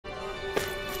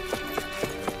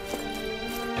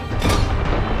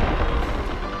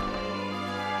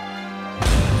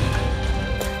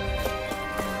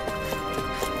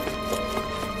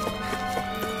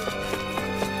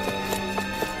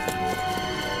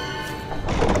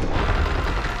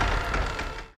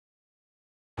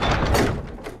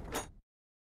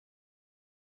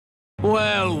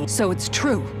So it's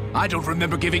true. I don't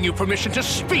remember giving you permission to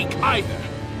speak either.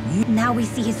 Now we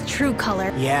see his true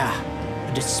color. Yeah,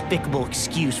 a despicable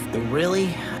excuse for the really?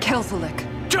 Kelthalik.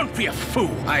 Don't be a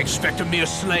fool. I expect a mere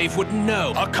slave would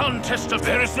know. A contest of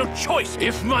there is no choice.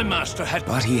 If my master had...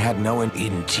 But he had no...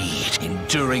 Indeed.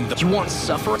 Enduring the... You want to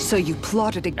suffer? So you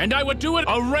plotted against... And I would do it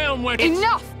a realm where...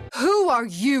 Enough! Who are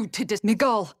you to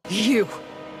Miguel, you!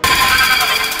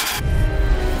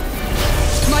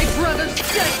 My brother's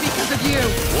dead because of you!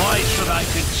 Why should I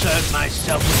concern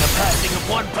myself with the passing of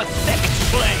one pathetic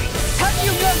slave? Have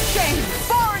you no shame?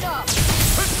 Far enough!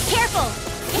 Careful!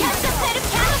 He has some kind of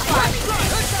camouflage!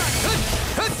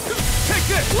 Take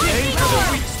this! Aim for the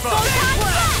weak spot!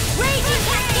 Raging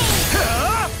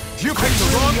cascade! You picked the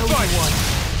wrong fight!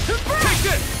 Take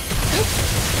this!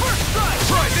 First strike!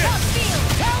 Try this!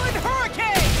 Talon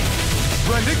Hurricane!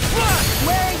 Splendid Flash!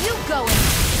 Where are you going?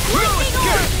 Whirling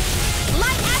Kick!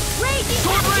 Light Axe Raging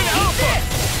Sword Rain Alpha!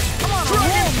 Come on,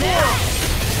 Dragon roll now!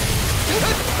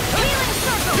 Healing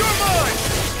Circle! You're mine!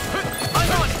 I'm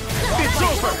on it! It's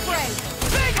over!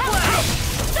 Big Blast!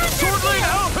 Sword Rain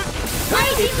Alpha!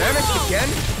 Raging Vanished again?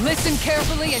 Listen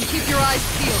carefully and keep your eyes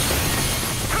peeled.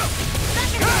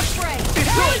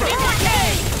 It's over!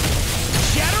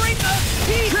 Shattering the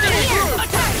pieces!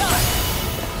 Attack us!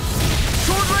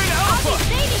 Sword Rain Alpha!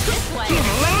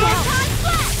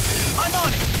 I'm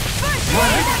on it!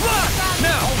 Splendid Blast!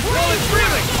 Now, while it's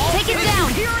reeling! Take it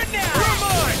down! Here and now! You're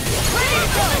mine!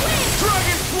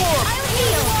 Dragon Swarm!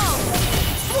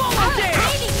 Swallow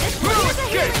Dance! Whirling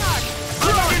Kick!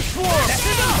 Dragon Swarm!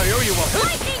 I owe you one!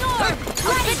 Lightning Orb!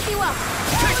 I'll pick you up!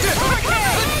 Take this!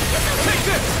 Take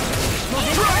this!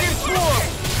 Dragon Swarm!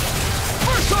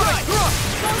 First Sonic Thrust!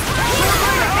 Sword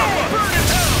Rain Alpha! Burn in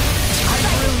hell! I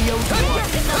really owe you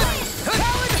one.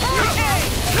 Talon Hurricane!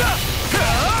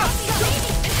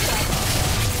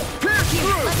 Pierce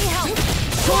through! Let me help!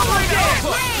 Sword Rain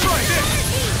Alpha! Try this!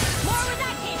 More where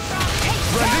that came from!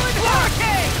 Splendid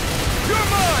Hurricane! You're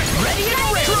mine! Ready and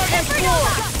ready! Dragon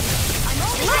Swarm! I'm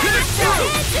only Hit it through!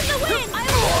 heads in the wind! I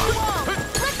hold you all!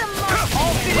 Let them march!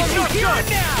 All finish you here and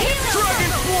now!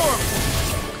 Dragon Swarm!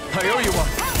 I owe you one!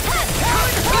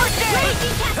 Talon Hurricane!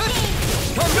 Raging cascade!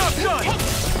 I'm not done!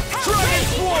 Dragon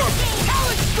Swarm!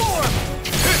 Talon storm!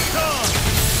 It's on!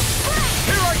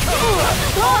 Here I come!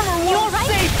 Armor won't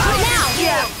save now!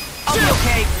 Yeah, I'll be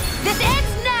okay. This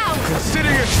ends now!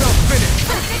 Consider yourself finished!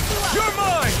 You're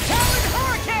mine! Talon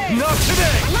hurricane! Not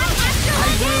today! Light after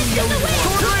hands in the wind!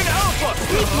 Sword Rain Alpha!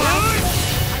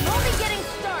 I'm only getting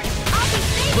started. I'll be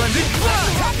safe! Splendid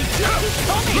Blast!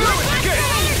 Whirling Kick!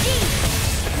 Energy!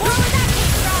 More where that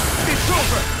came from! It's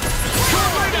over!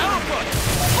 Sword Rain Alpha!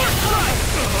 First strike!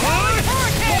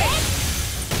 Hurricane!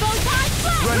 Photon Blast!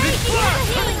 Splendid Raging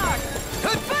Blast! healing arc!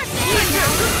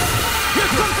 Here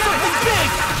comes something big!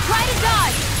 Try to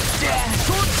dodge!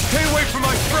 Stay away from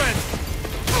my friend!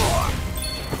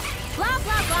 Blah,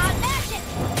 blah, blah, mash it!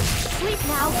 Sleep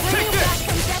now, bring Take you this! back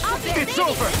from death to bed. It's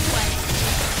over!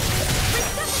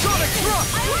 Sonic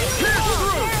Thrust! Pierce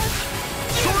through!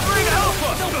 Sword Rain Alpha!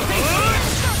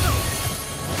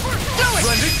 Do it!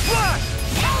 Splendid Flash!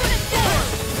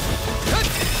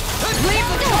 Leave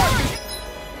the target!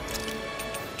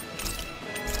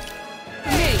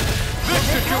 Me! This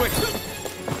should do it!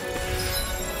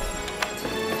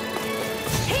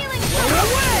 Healing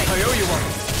Away! I owe you one!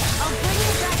 I'll bring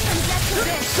you back from death to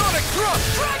bed. Sonic Thrust!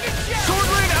 Dragon Shell! Sword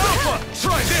Rain Alpha!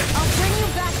 Try this! I'll bring you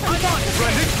back from death to bed.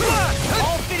 Splendid Flash!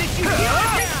 I'll finish you here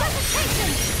and now! Resuscitation!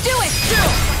 Do it!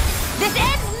 This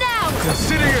ends now!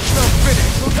 Consider yourself finished!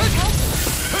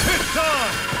 It's on!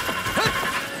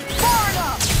 Far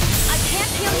enough! I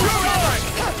can't heal you You're forever. mine!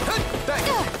 Thank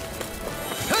you!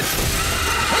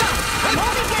 I'm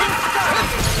only getting started.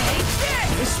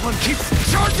 This one keeps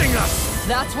charging us!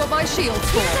 That's what my shield's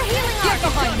for. Here's the healing Get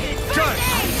arc. behind me! Done!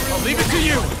 I'll leave it to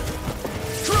you!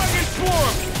 Dragon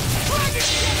Swarm!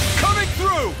 Coming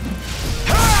through!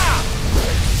 Ha!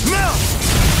 Now!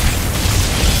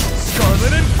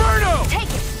 Scarlet Inferno! Take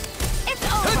it. It's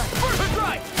over. First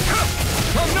strike!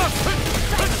 I'm not...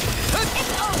 It's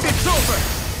over. It's over!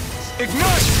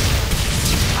 Ignite!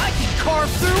 I can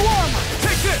carve through armor!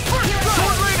 Take this! First strike!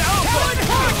 Sword Rain Alpha!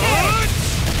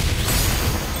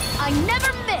 I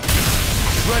never miss.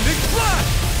 Splendid Flash!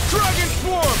 Dragon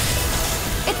Swarm!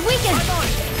 It's weakened.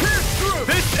 Pierce through!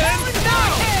 This ends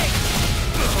now!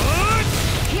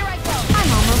 Here I go.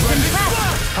 I'm almost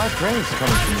impressed. High praise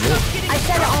coming from you. I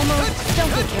said almost.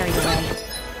 Don't get carried away.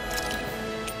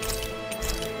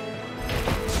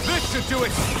 This should do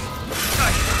it!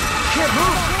 I can't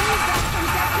move!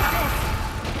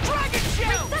 Dragon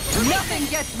Shell! Nothing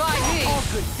gets by me! All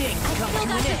good things come to an end. Still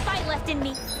got this fight left in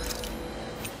me.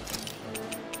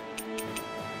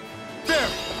 there!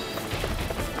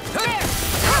 There!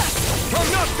 I'm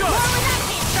not done! More where that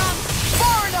came from!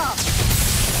 Far enough!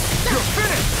 You're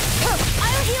finished!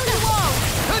 I'll heal you all!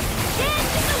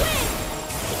 Dance in the wind!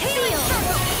 Heal!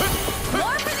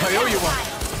 More for the I owe you one.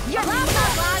 You're not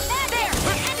loud! There!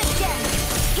 And again!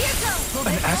 Here goes!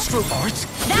 An astral art?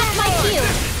 That's my cue!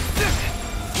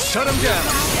 Shut him down!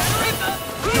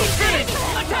 You're finished!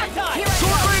 Attack time! Here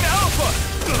Sword Rain Alpha!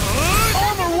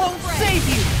 Armor won't save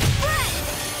you!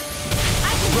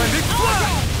 Splendid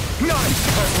fly! Nice!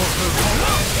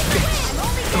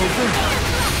 Over.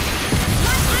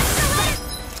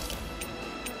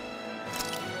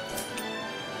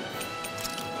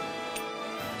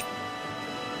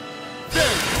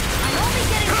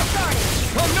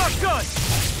 I'm not done!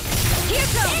 Here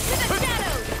goes! Into the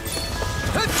shadows!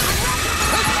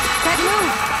 That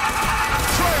move!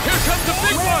 Here comes the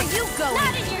big one! You go!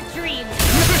 Not in your dreams!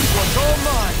 This one's all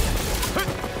mine!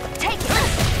 Take it!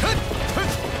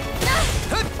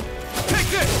 Take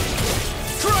this!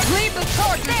 Try! Leave the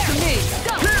charges to me!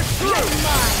 Go! Pierce through! You're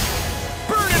mine!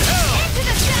 Burn in hell! Into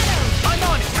the shadows! I'm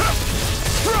on it!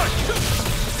 Strike!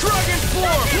 Dragon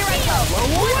form! Here I go!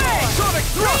 Away! Sonic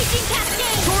thrust! Raging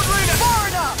cascade! Sword Rain Far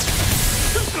enough!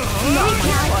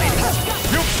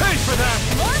 You'll pay for that!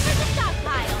 More for the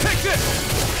stockpile! Take this!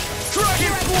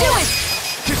 Dragon Do form! it!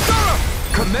 Kisara!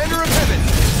 Commander of Heaven!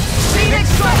 Phoenix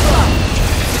Cyclone!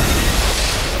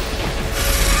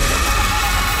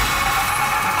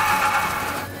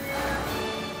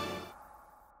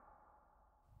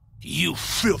 You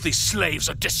filthy slaves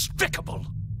are despicable!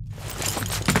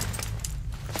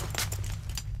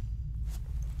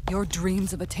 Your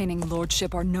dreams of attaining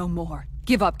lordship are no more.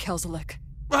 Give up, Kelzelik.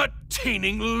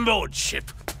 Attaining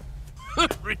lordship?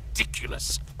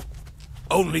 Ridiculous.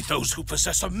 Only those who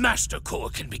possess a master core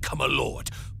can become a lord.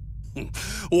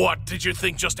 What, did you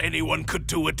think just anyone could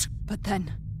do it? But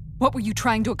then, what were you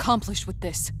trying to accomplish with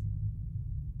this?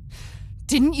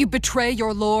 Didn't you betray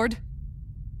your lord?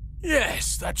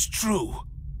 Yes, that's true.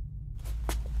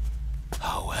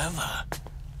 However,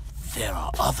 there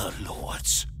are other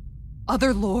lords.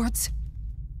 Other lords?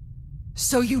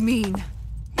 So you mean...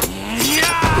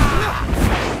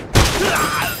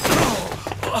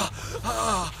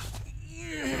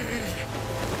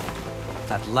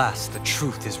 At last, the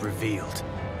truth is revealed.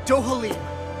 Dohalim,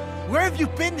 where have you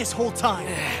been this whole time?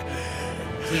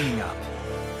 Cleaning up.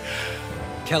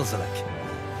 Kelzelik,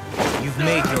 you've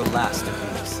made your last of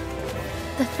these.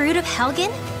 The fruit of Helgen?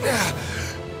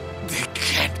 They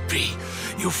can't be.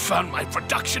 You found my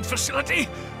production facility?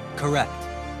 Correct.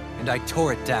 And I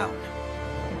tore it down.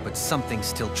 But something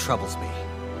still troubles me.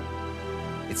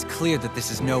 It's clear that this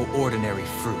is no ordinary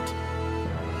fruit.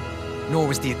 Nor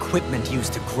was the equipment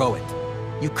used to grow it.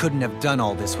 You couldn't have done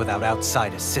all this without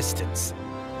outside assistance.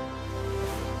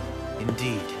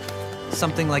 Indeed.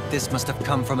 Something like this must have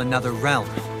come from another realm.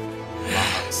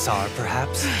 Tsar,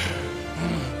 perhaps?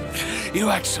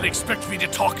 You actually expect me to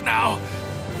talk now?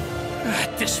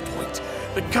 At this point,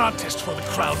 the contest for the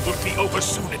crown will be over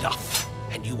soon enough.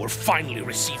 And you will finally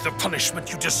receive the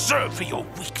punishment you deserve for your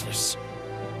weakness.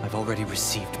 I've already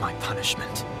received my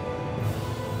punishment.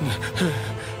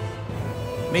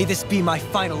 May this be my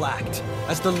final act,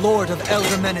 as the Lord of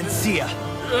Elder Menencia.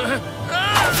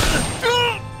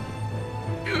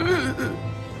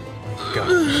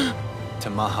 Go. To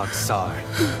Mahag Sar,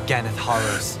 Ganeth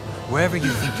Horrors, wherever you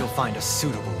think you'll find a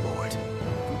suitable lord.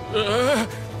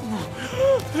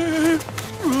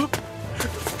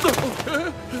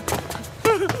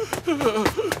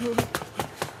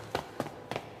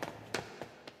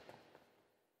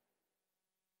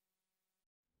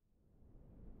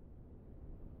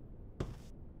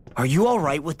 Are you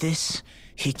alright with this?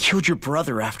 He killed your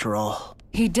brother after all.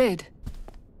 He did.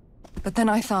 But then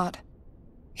I thought,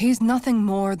 he's nothing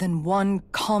more than one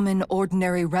common,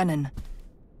 ordinary Renan.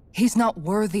 He's not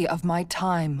worthy of my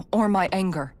time or my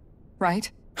anger, right?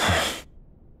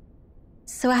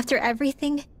 So after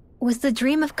everything, was the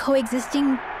dream of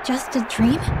coexisting just a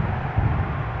dream?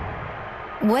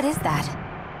 What is that?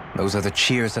 Those are the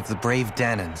cheers of the brave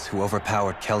Danans who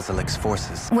overpowered Kelzelik's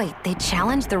forces. Wait, they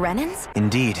challenged the Renans?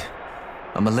 Indeed.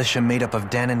 A militia made up of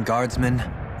Danan guardsmen,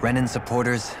 Renan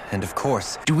supporters, and of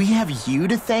course... Do we have you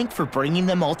to thank for bringing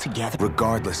them all together?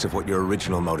 Regardless of what your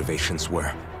original motivations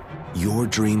were, your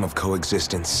dream of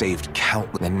coexistence saved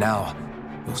countless... And now,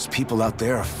 those people out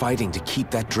there are fighting to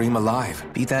keep that dream alive.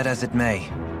 Be that as it may,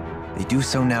 they do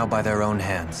so now by their own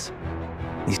hands.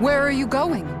 Where are you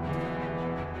going?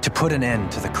 To put an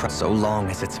end to the crown, so long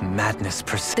as its madness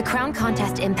persists. The crown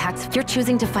contest impacts if you're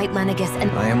choosing to fight Lenegis and...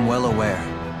 I am well aware.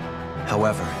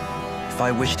 However, if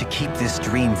I wish to keep this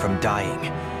dream from dying,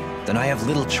 then I have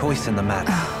little choice in the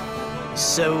matter.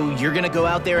 So you're gonna go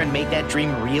out there and make that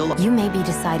dream real? You may be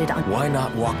decided on... Why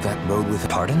not walk that road with...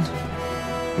 Pardon?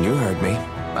 You heard me.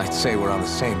 I'd say we're on the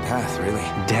same path, really.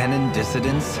 Danon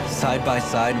dissidents, side by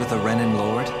side with a Renan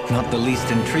lord? Not the least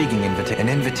intriguing an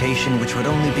invitation which would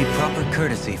only be proper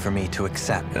courtesy for me to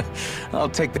accept. I'll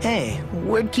take the... Hey,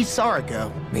 where'd Kisara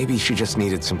go? Maybe she just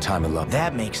needed some time alone.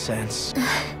 That makes sense.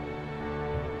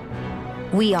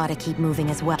 We ought to keep moving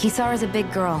as well. Kisara's a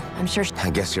big girl. I'm sure I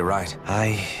guess you're right.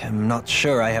 I am not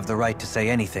sure I have the right to say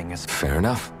anything as... Fair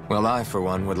enough. Well, I, for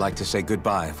one, would like to say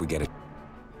goodbye if we get it.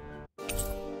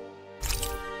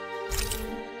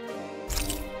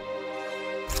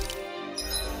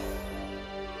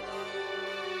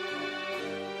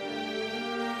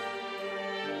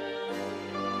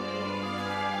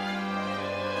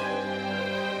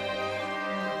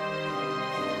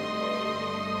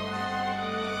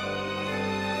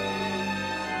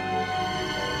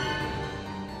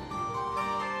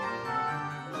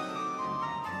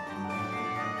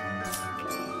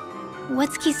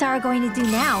 What's Kisara going to do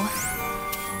now?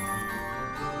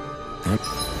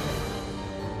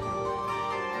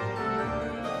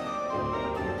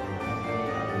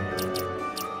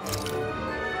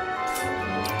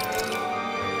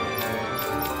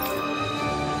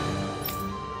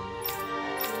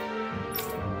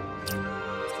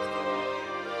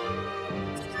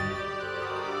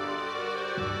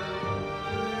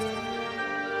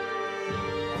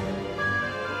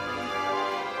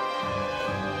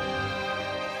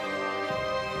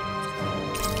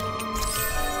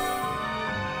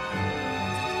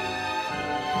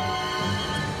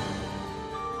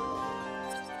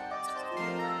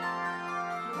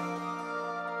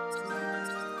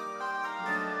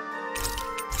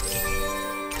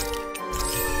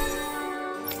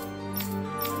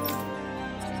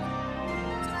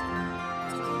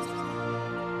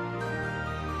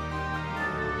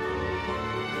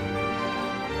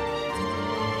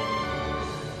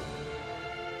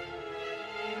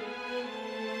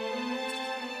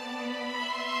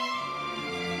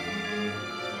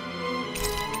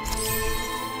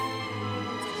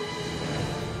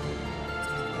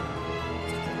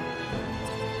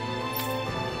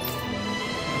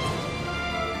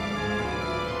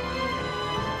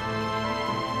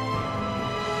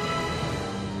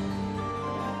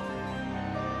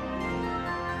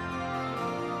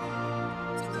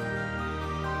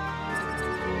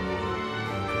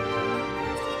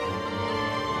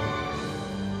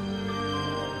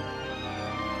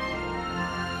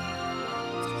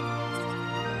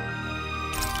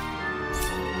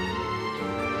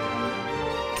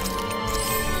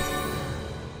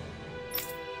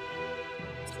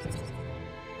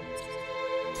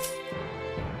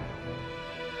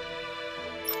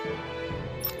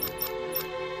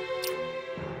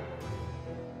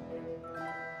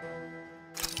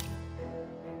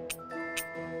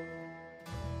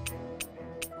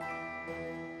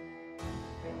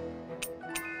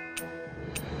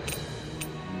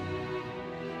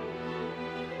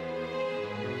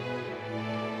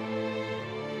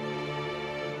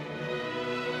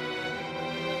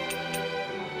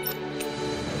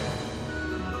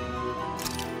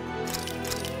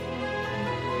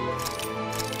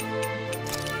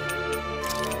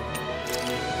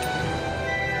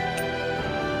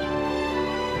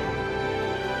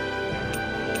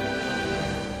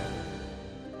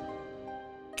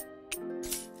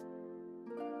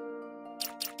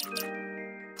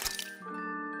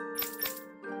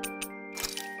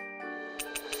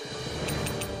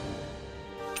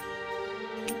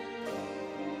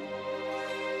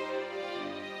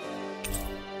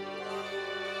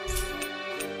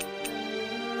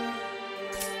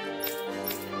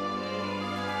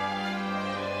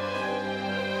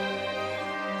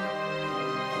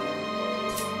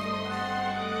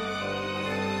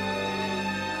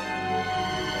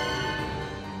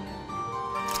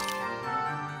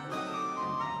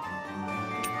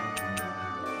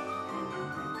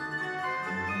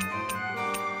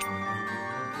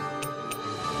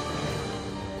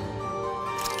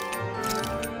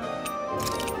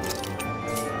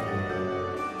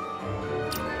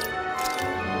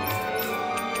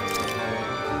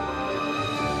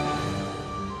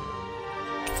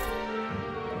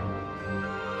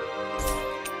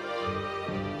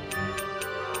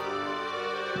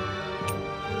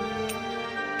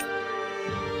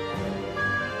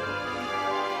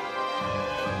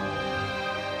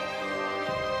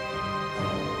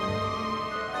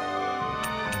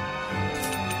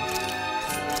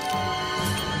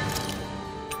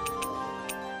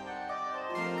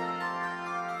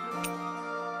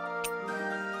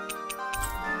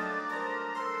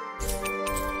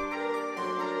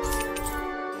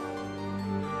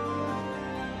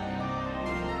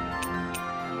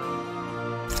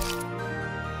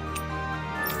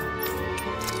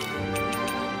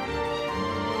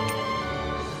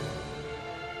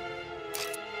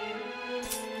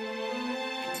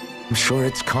 I'm sure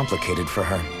it's complicated for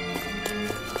her.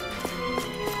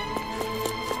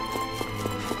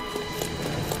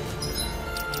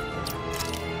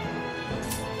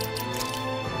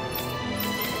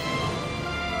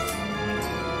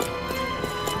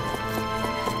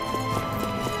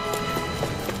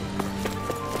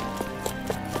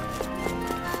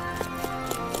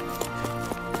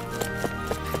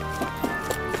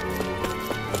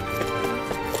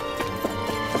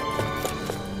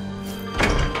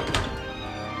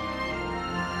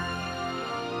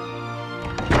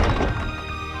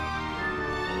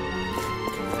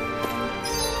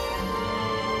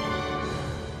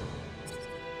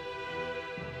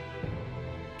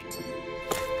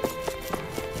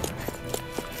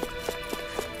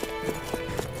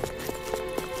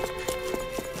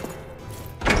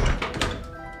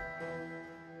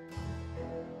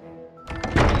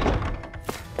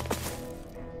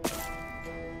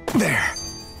 There.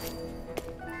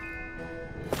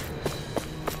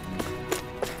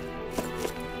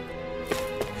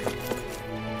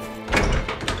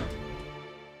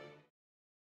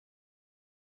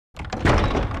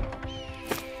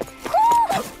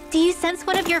 Do you sense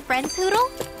one of your friends, Hoodle?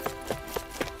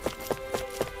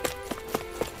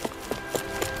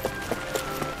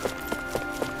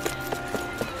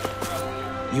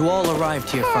 You all arrived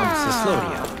here from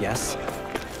Cyslodia, yes?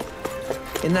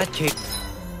 In that case,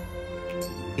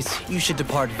 you should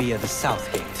depart via the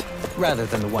south gate, rather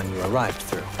than the one you arrived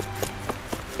through.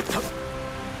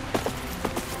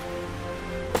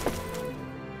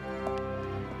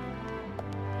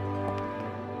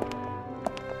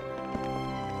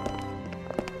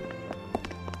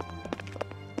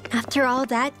 After all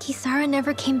that, Kisara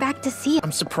never came back to see us.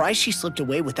 I'm surprised she slipped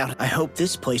away without... I hope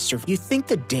this place survives. You think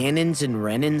the Danins and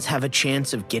Renins have a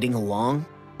chance of getting along?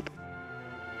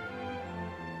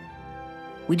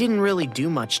 We didn't really do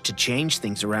much to change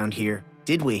things around here,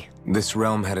 did we? This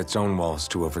realm had its own walls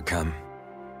to overcome.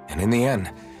 And in the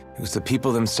end, it was the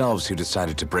people themselves who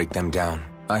decided to break them down.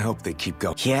 I hope they keep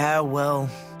going. Yeah, well...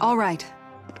 All right.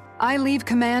 I leave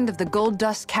command of the Gold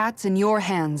Dust Cats in your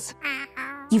hands.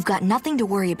 You've got nothing to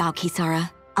worry about, Kisara.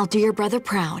 I'll do your brother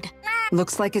proud.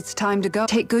 Looks like it's time to go.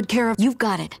 Take good care of... You've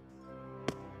got it.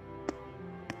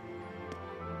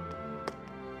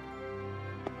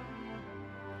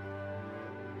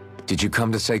 Did you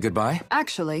come to say goodbye?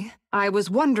 Actually, I was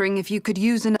wondering if you could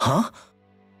use an... Huh?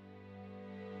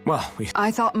 Well,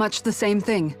 I thought much the same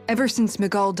thing. Ever since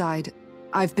Miguel died,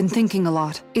 I've been thinking a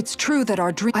lot. It's true that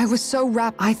our dream... I was so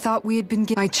wrapped. I thought we had been...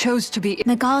 I chose to be...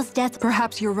 Miguel's death...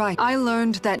 Perhaps you're right. I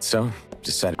learned that... So,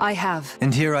 decided... I have.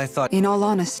 And here I thought... In all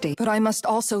honesty. But I must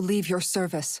also leave your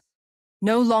service.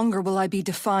 No longer will I be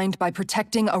defined by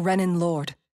protecting a Renin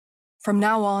lord. From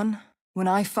now on, when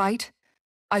I fight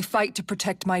to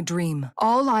protect my dream.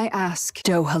 All I ask,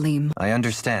 Dohalim. I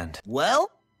understand.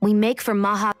 Well? We make for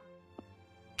Maha...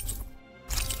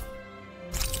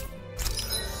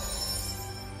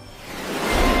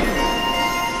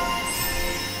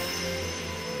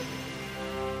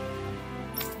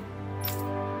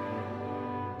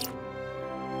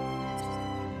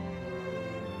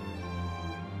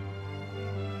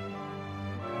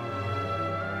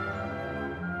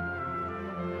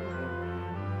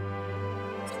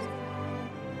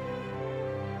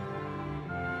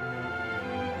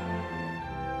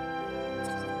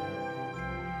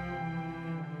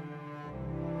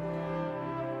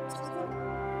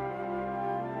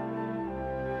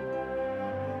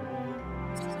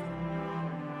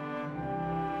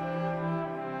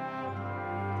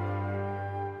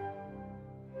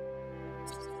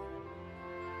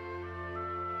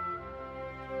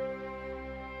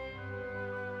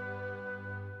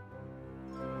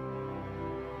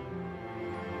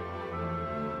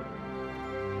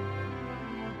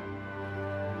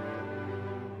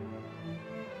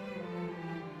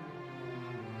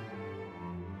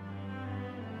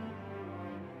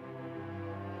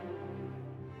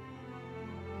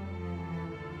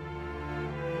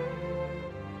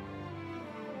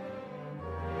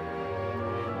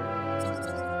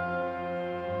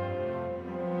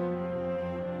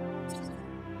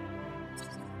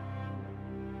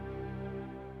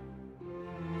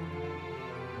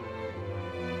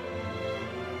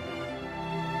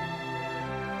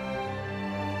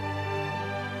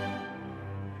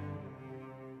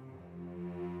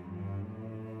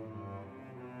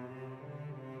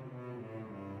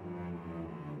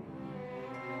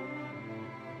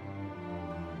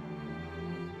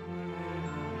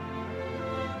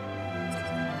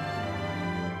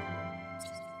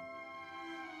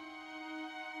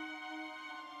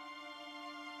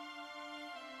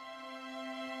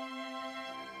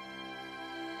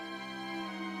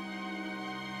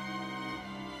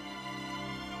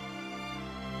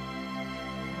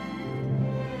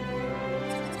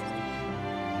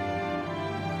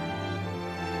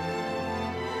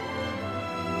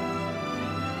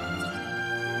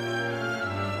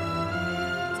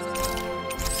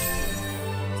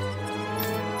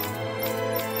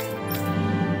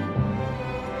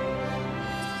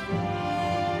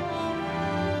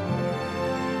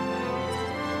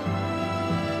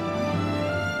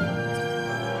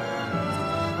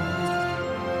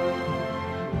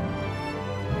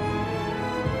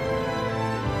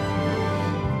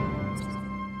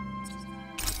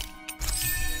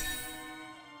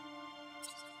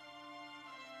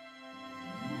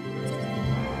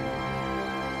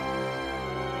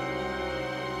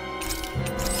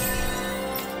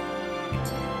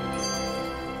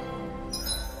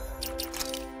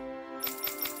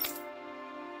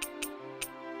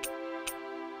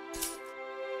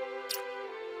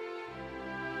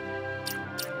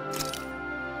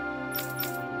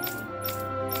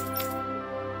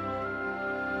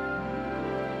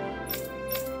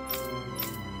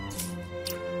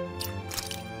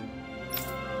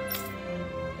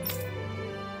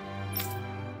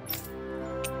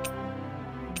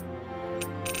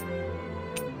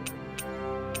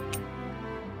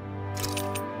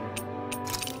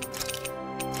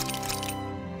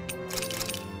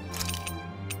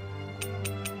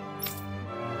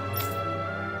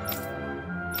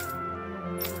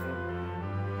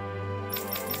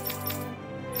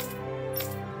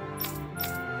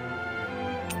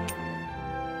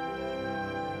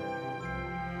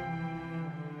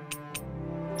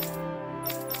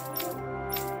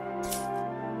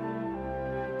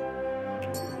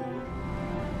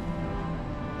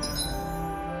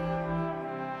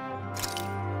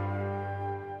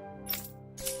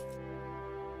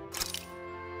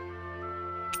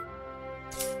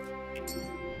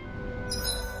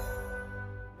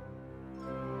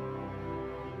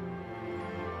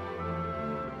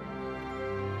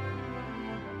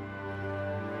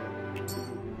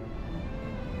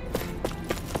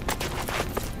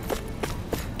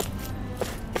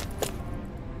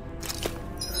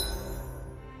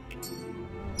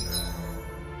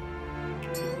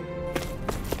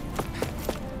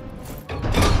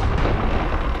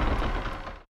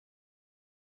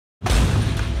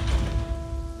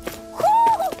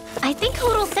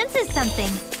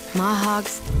 something.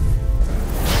 Mahogs.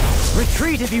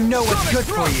 Retreat if you know what's good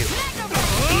for you.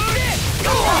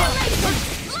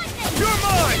 You're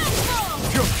mine!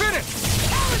 You're finished!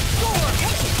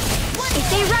 If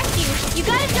they rush you, you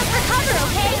gotta jump for cover,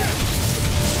 okay?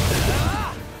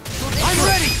 I'm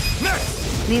ready!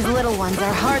 Next! These little ones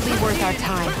are hardly worth our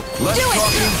time. Less Do it!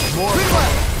 talking, more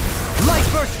Reload! Light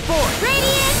burst forth!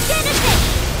 Radiant Genesis!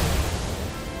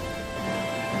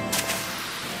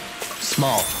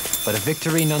 Small, but a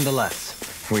victory nonetheless.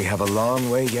 We have a long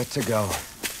way yet to go.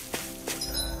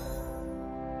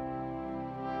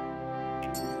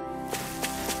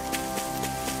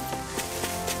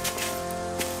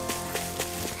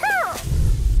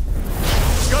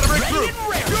 Gotta break through!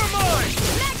 You're mine!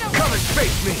 Come and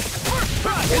face me!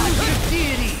 Elusive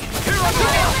deity! Here I go!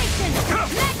 Annihilation!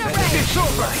 Mega Ray! It's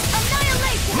over!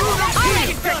 Annihilation! Lunar All right,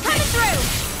 Shield! coming through!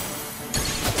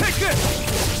 Take this!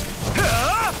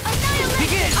 Annihilation!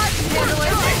 Begin!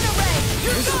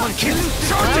 This one can't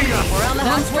charging up! We're on the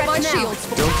home That's what my stretch now. shield's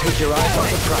for. Don't take your eyes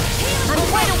off the prize. I'm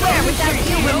quite aware without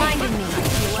you reminding me.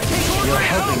 You're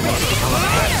helping me become a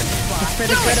pet. It's for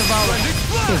the good of all of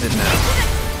us. Is it now?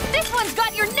 This one's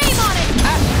got your name on it!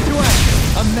 Act to act!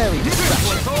 A merry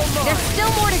distraction. There's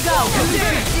still more to go!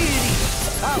 Deity!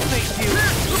 I'll face you!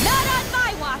 Not on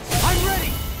my watch! I'm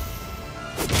ready!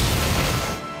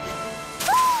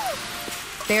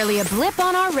 Barely a blip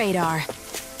on our radar.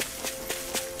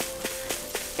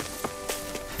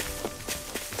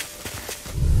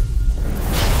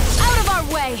 Out of our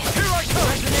way! Here I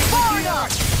come! Fire!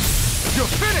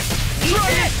 You're finished! Try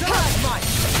it!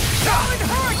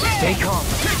 Stay calm.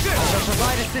 Take this! I shall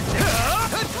provide assistance.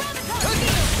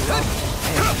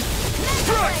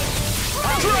 Strike!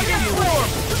 Dragon form!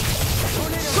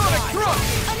 Sonic thrust!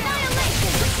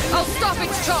 Annihilation! I'll stop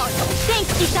its charge!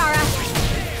 Thanks, Kisara!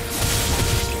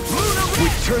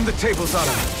 We've turned the tables on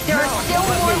him. There are still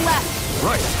more left!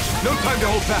 Right. No time to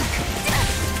hold back.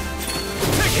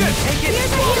 Take it! Take it!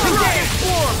 Here's a healer! Dragon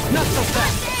form! Not so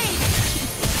fast!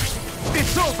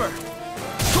 It's over!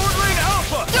 Sword Rain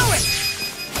Alpha! Do it!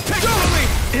 Take over me!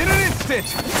 In an instant!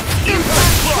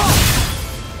 Impact block!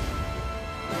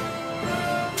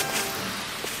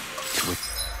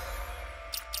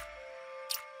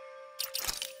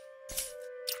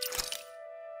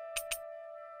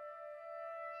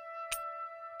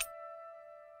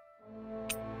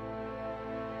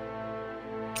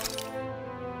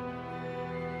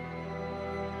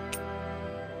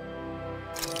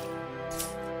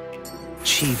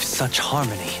 Achieve such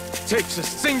harmony. Takes a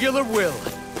singular will.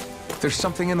 There's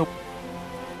something in the...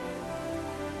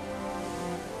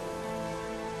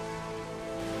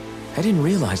 I didn't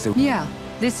realize that... Yeah,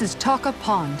 this is Taka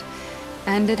Pond.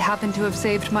 And it happened to have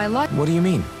saved my life. What do you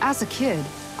mean? As a kid,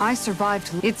 I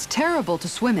survived. It's terrible to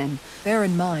swim in. Bear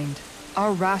in mind,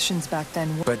 our rations back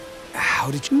then were... But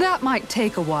how did you... That might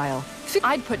take a while.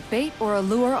 I'd put bait or a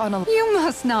lure on a... You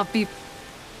must not be...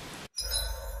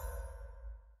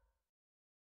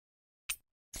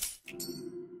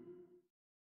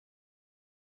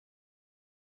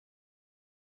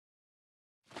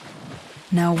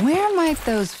 Now where might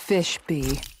those fish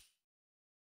be?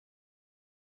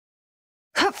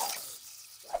 Hup.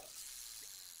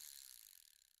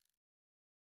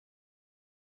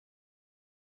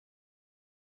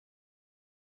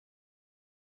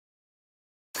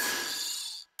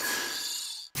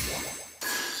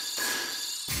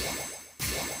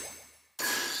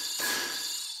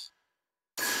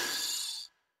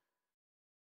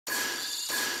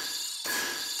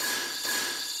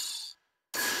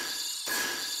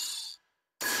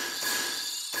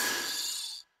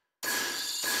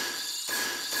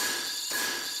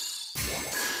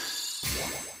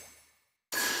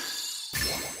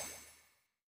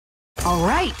 All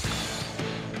right.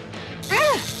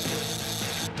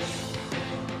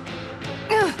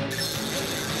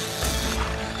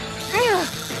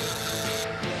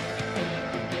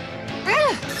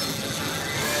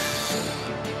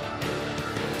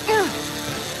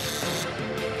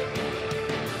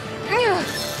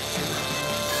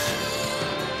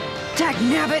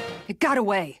 Dagnabbit! It got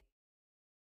away.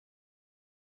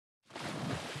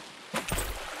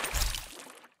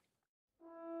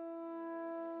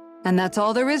 And that's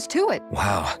all there is to it.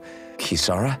 Wow.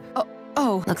 Kisara?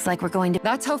 Oh, Looks like we're going to...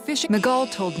 that's how fishing... Miguel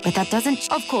told me. But that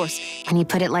doesn't... Of course. Can you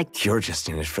put it like... You're just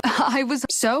in it for... I was...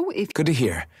 So, if... Good to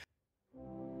hear.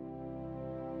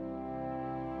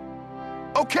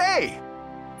 Okay!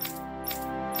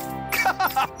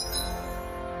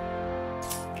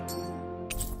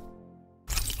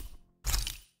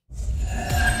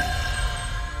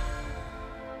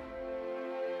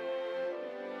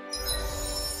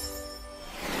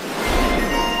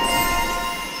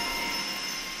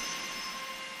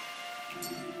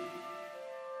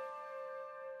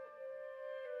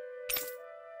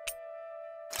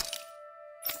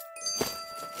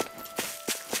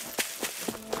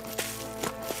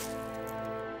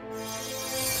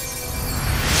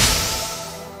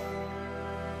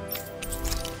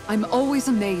 I'm always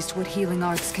amazed what healing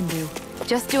arts can do.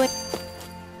 Just do it.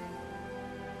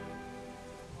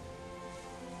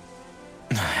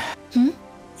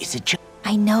 Is it just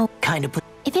I know. kind of put...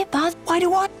 If it bothers... Why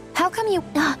do I? How come you...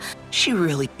 She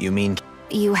really... You mean...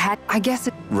 you had... I guess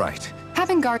it, Right.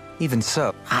 having guard, Even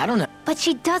so, I don't know. But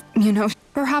she does... you know,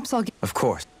 perhaps I'll get... of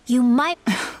course. You might...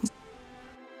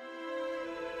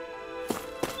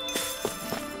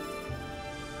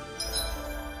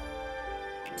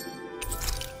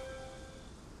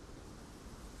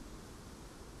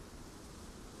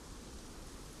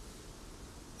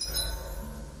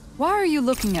 Why are you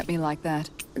looking at me like that?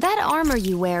 That armor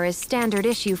you wear is standard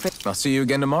issue for... I'll see you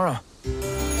again tomorrow.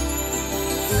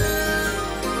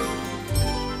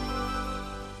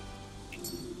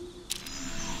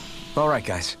 All right,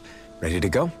 guys. Ready to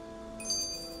go?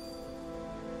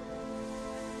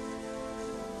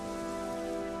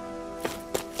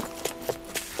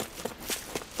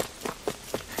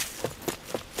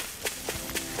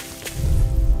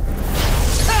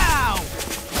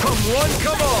 One,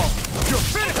 come on! You're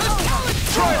finished!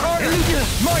 Try harder!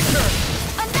 My turn!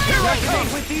 Here I come!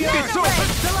 With the it's over!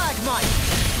 Stalagmite!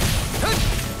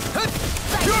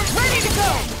 You're ready to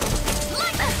go!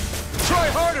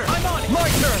 Try harder! I'm on it! My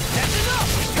turn! That's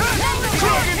enough!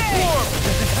 Dragon Swarm!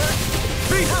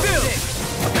 Be still!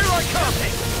 Here I come!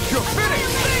 You're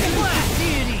finished!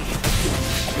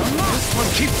 This one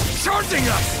keeps charging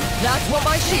us! That's what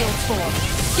my shield's for.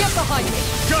 Get behind me.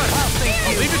 Got it!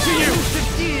 I'll leave it to you!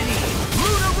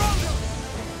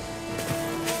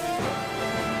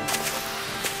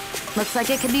 Looks like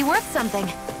it could be worth something.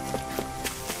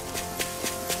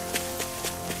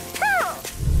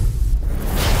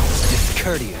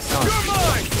 Discourteous, huh? You're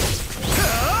mine!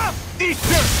 Eat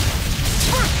dirt!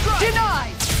 First strike!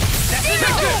 Denied! Take it!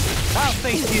 I'll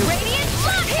face you. Radiant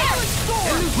Blood Talon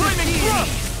Sword! Flaming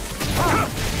thrust!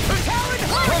 Talon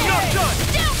I'm not done!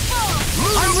 Downfall!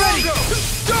 I'm ready!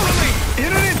 Totally!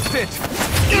 In an instant!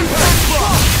 Impact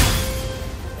block!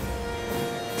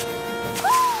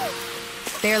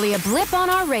 Barely a blip on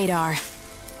our radar.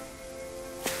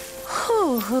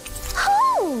 Hoo hoo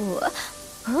hoo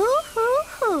hoo hoo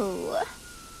hoo.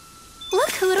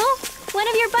 Look, Hoodle, one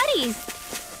of your buddies.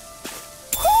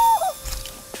 Hoo!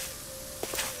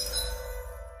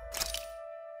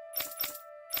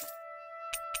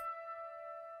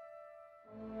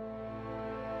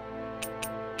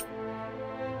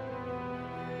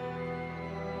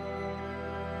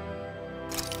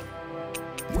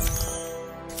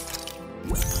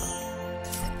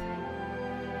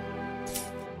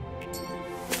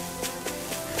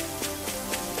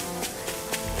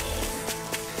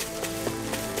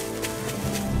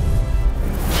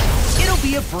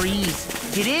 Be a breeze.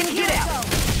 Get in, get out.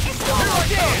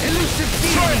 Elusive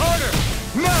demon! Try harder!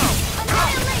 Now!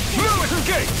 No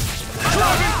escape!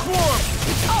 Dragon Swarm!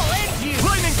 I'll end you.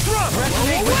 Flaming thrust!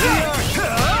 Resonate with the earth.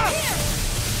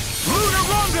 Lunar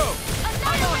Rondo!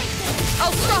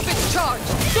 I'll stop its charge.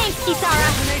 Thanks, Kisara.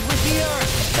 Resonate with the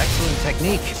earth. Excellent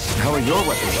technique. How are your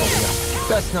weapons holding up?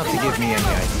 Best not to give me any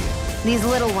idea. These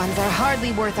little ones are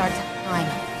hardly worth our time.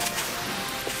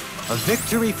 A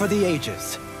victory for the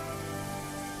ages.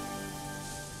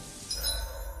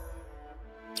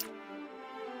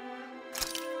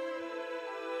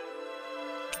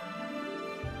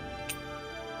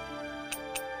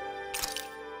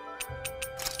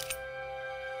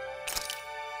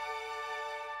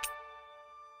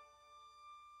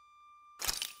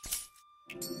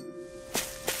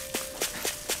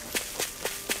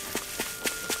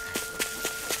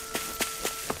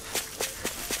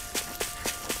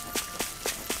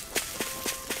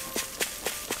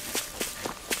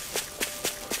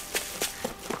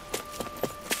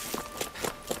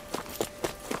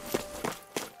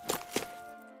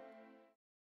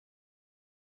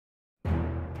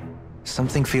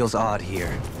 Something feels odd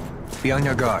here. Be on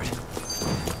your guard. This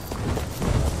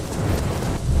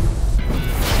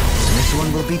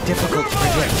one will be difficult to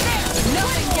predict.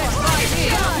 Nothing gets by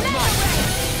here.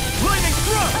 Flaming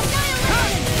thrust!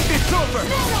 It's over!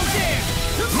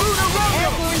 Lunar Rondo!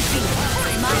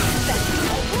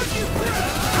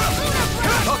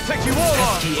 I'll take you all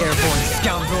on! The airborne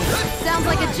scoundrel. Sounds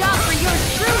like a job for yours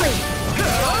truly.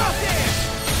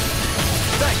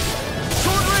 Thanks!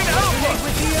 Sword Rain Alpha!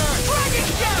 With the earth. Dragon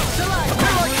down!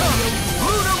 Here I come!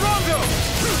 Lunar Rondo!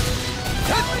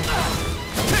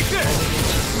 Take this!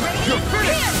 You're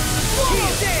finished!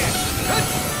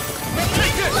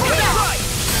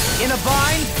 in a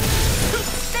bind?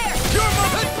 There! You're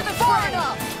moving to the far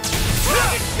enough!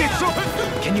 It's over!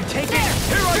 Can you take it?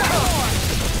 Here I come!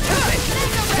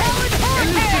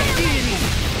 Elusive deity!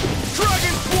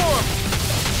 Dragon Swarm!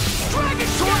 Dragon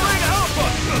Swarm Alpha!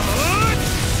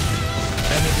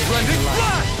 Blending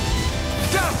Flash!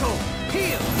 Dazzle!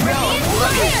 Heal!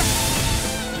 Here!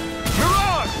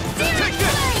 Mirage! Take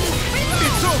this!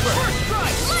 It's over! First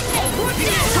strike!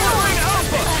 Lightning! Sword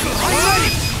Alpha! I'm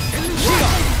ready!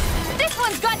 This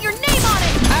one's got your name on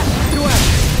it! Ash to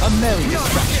ash! A merry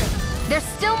distraction. There's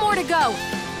still more to go.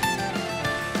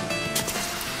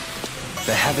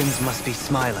 The heavens must be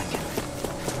smiling.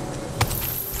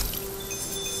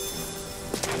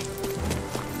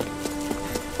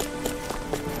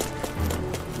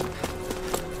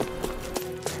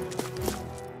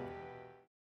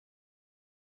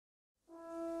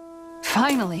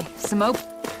 Finally, some open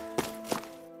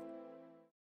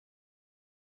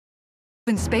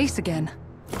space again.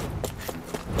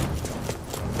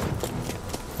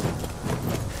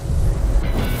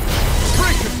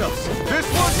 Brace yourselves! This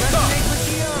one's tough!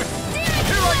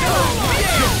 Here I go!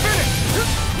 You're finished!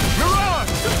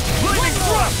 Mirage! Lightning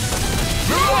Thrust!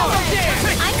 Mirage!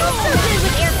 I'm not so good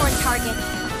with airborne targets.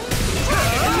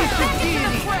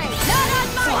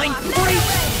 Flying freak!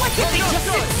 Why can't they just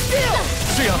sit still?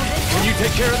 Sia, can you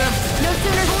take care of them? No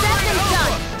sooner said than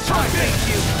done. Thank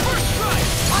you.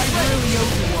 I really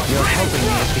owe you one. Your helping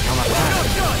me has become a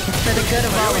pattern. For the good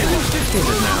of all of us.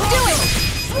 Do it!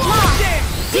 Swamp!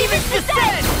 Demons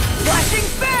descend! Flashing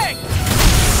bang!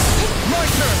 My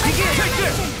turn! Begin! Take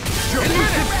this! You're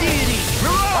Elusive finished! deity!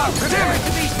 Mirage! Prepare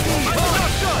to be seized! I'm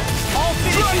not done! All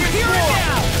finishes here and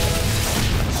now!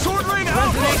 Sword Rain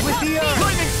Alpha! Resonate with the earth!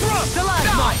 Lightning Thrust!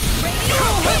 Stalagmite!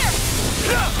 Here!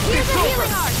 Here's It's the over!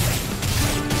 healing art!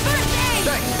 First aid!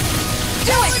 Thanks!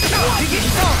 Do it! Begin!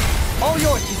 All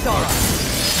yours, Kisara!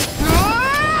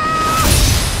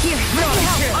 Here, let me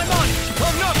help. I'm on it!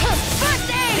 I'm not! First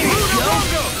aid!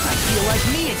 Lunarungo! I feel like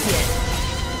me again!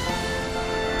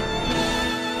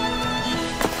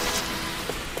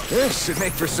 This should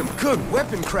make for some good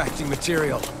weapon crafting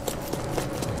material.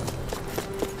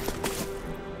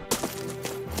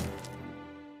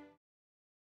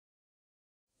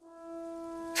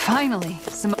 Finally,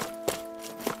 some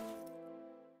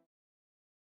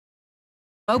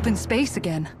open space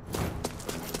again.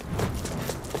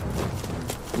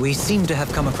 We seem to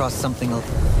have come across something else.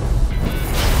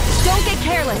 Don't get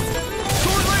careless.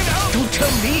 Sword Rain Alpha! Don't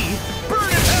tell me! Burn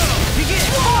in hell! Begin!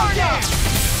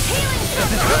 Healing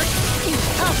Does it hurt?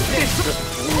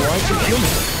 Why'd you kill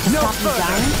me? No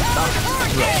further!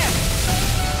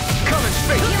 Come and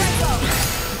face it!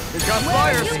 It got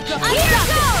fire! Here goes!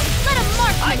 Let a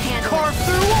marksman handle it. Carve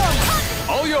through one!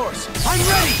 All yours! I'm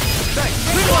ready! Thanks!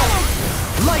 Reload!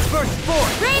 Light burst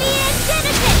forth! Radiant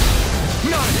Genesis!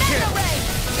 Not a chance!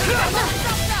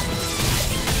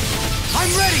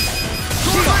 I'm ready!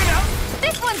 Sword Rain Alpha!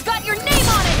 This one's got your name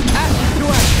on it! Ashes to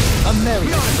ashes! A merry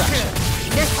distraction!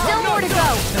 There's still more to go.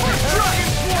 Dragon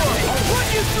Swarm! I'll run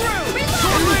you through!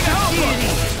 Sword Rain Alpha!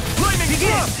 Deity! Lightning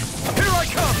Thrust! Here I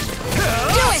come!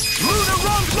 Do it!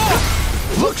 Lunarungo!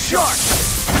 Look sharp!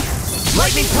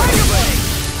 Lightning Tiger Blade!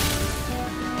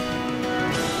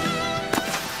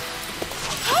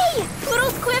 Hey!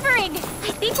 Poodle's quivering!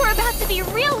 I think we're about to be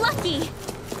real lucky.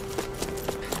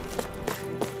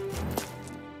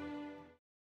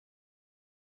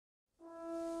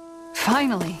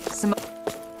 Finally, some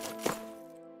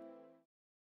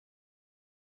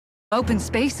open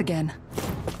space again.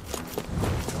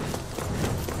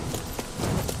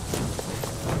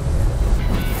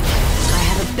 I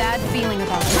have a bad feeling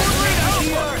about this.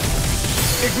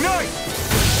 Ignite!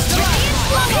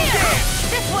 Here!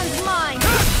 This one's mine!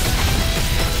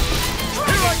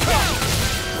 Here I come!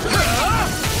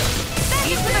 Back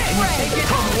into the fray!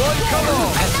 Come one, come all!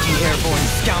 Pesky airborne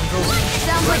scoundrels.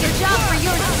 Sounds like a job for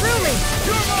yours truly!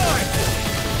 You're mine!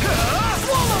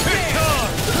 Here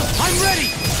comes! I'm ready!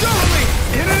 Show me!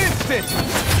 In an instant!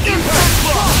 Impact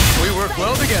block! We work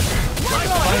well together.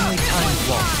 Finally timed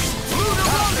walks.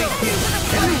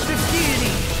 Elusive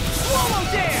deity! Swallow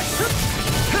dare!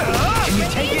 Can you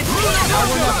take it? I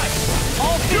will not.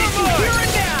 All finishes here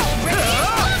and now!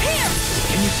 Here!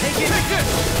 Can you take it?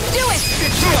 Do it!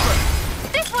 It's over!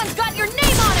 This one's got your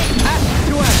name on it! Ashes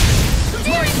to ashes!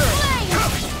 Daring flame!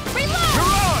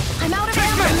 Reload! I'm out of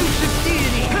ammo! Elusive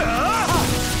deity!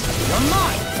 You're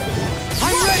mine!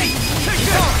 I'm ready! Take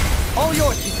this! All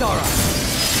yours, Kisara!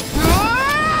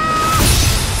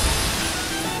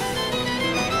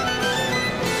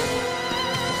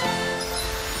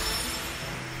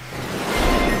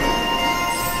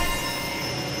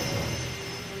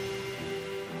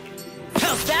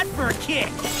 How's that for a kick?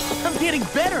 I'm getting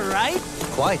better, right?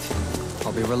 Quite.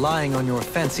 I'll be relying on your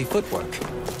fancy footwork.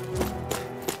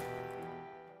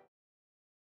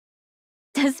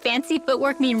 Does fancy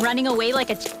footwork mean running away like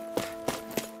a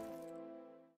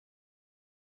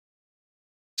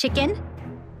chicken?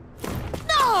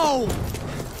 No!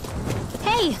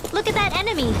 Hey, look at that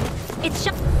enemy. It's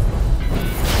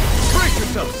Brace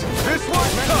yourselves! This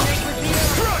one's tough!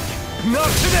 Crush! Not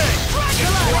today!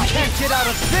 I can't get out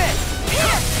of this!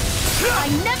 I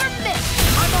never miss.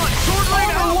 I'm on short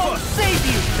lane won't save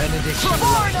you! Benediction.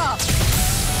 Far enough!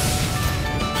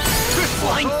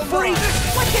 Flying free!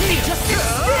 Why can't they just sit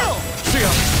still? Sia,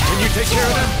 can you take care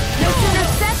of them? No sooner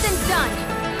said than done.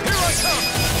 Here I come!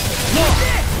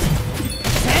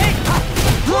 Hey!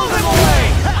 Blow them away!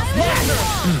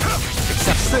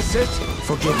 Accept this it?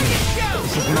 Forgive me.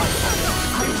 This is my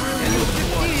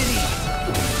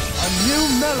A new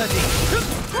melody!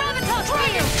 Gravitas for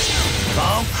you.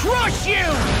 I'll crush you!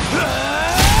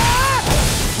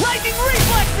 Lightning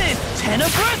reflexes!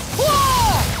 Tenebrous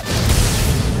claw!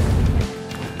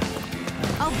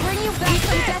 I'll bring you back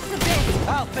from death's abyss.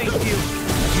 I'll face you.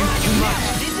 You too much.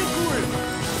 In the group.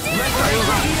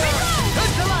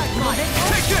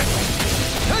 Take this!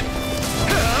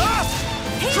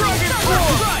 Dragon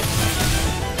Force!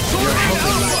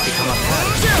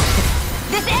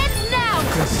 This ends now.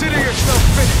 Consider yourself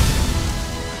finished!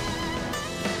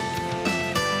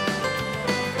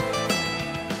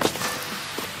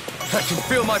 I can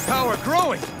feel my power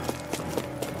growing!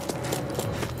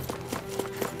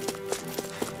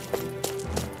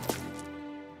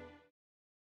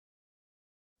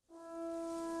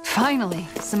 Finally,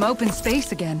 some open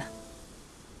space again.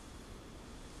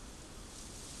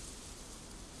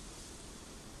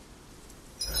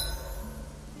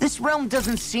 This realm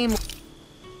doesn't seem...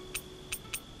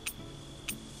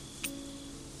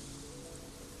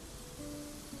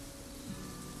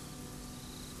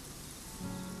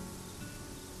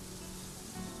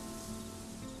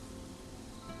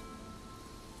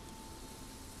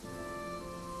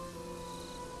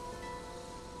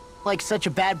 like such a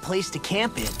bad place to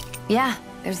camp in. Yeah,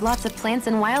 there's lots of plants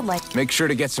and wildlife. Make sure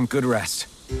to get some good rest.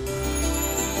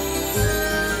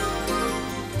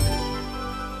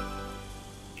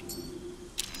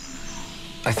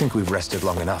 I think we've rested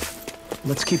long enough.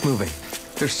 Let's keep moving.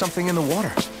 There's something in the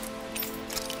water.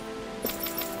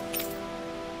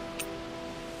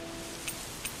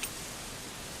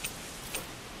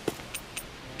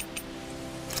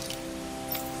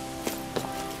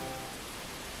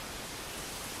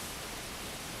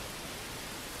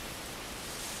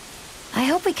 I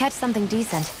hope we catch something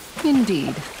decent.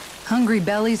 Indeed. Hungry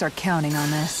bellies are counting on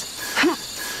this.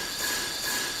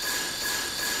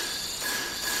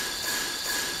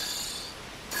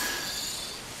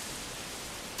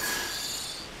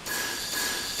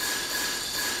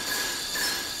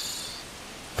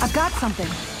 I've got something.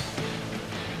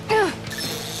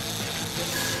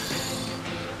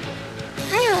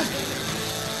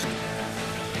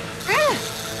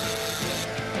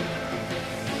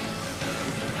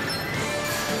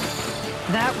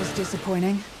 That was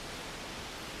disappointing.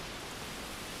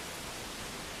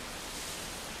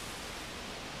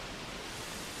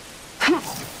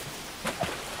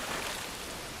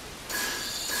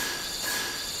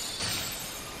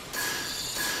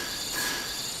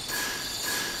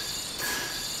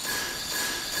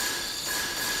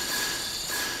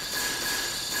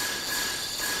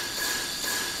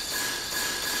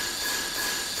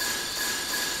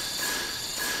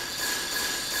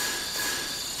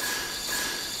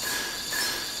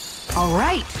 All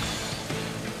right.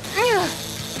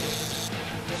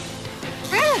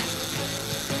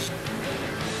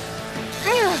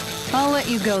 I'll let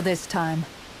you go this time.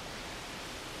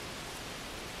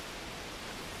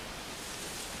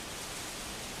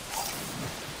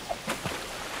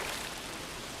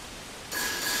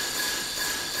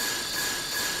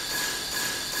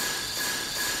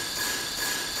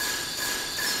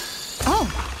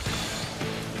 Oh!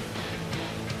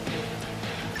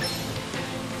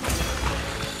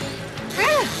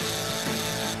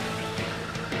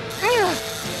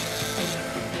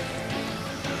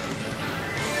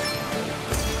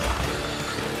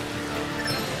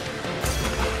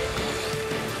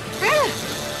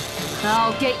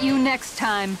 I'll get you next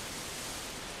time.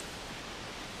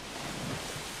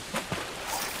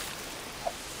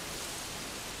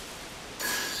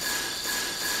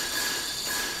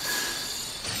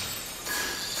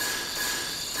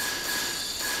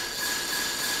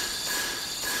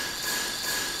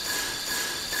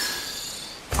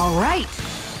 All right.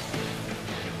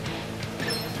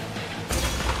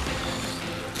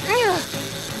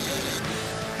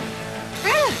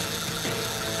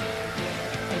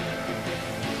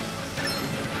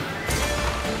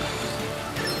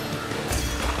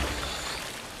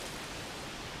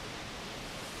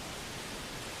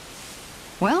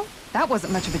 that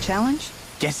wasn't much of a challenge.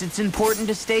 Guess it's important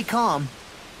to stay calm.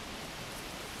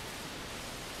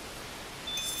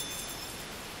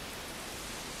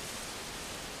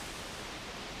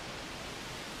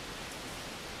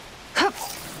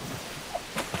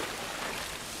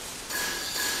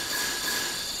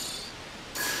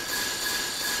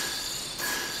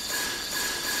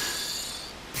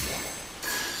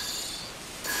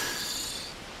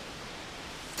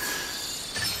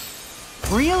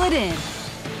 Reel it in.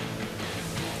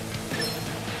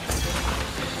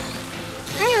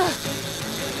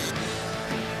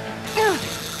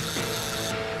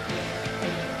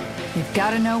 You've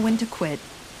got to know when to quit.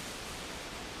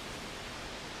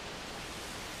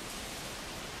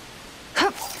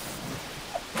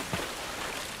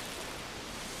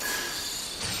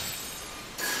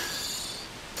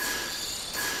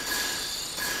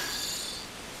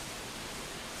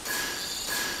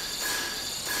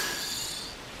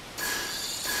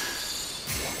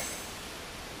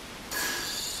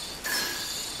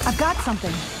 I've got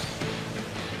something.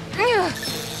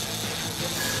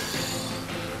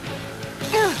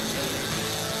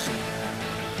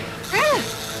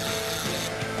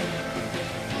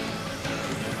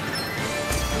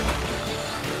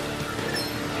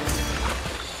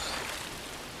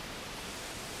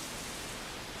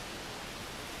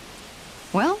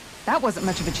 Well, that wasn't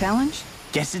much of a challenge.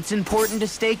 Guess it's important to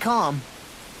stay calm.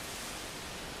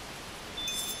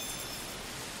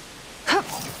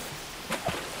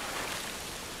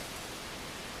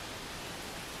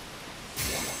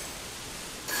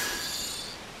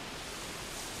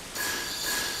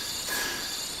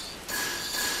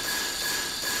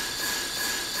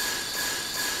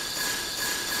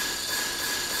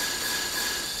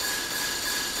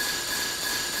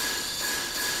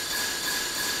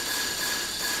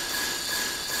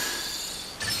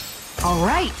 All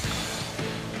right.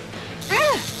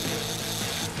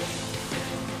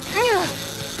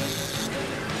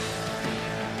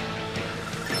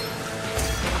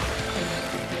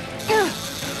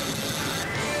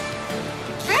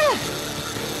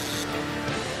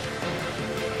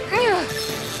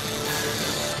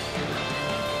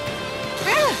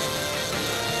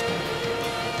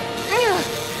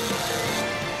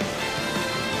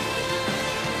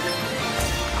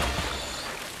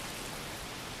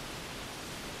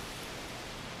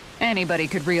 Anybody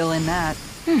could reel in that.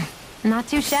 Not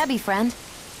too shabby, friend.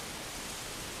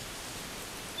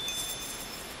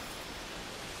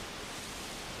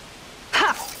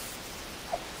 Ha!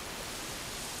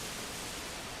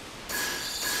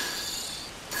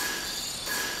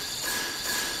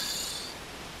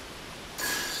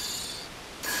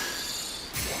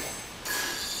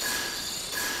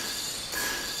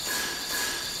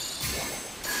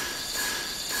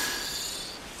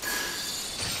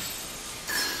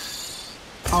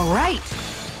 All right.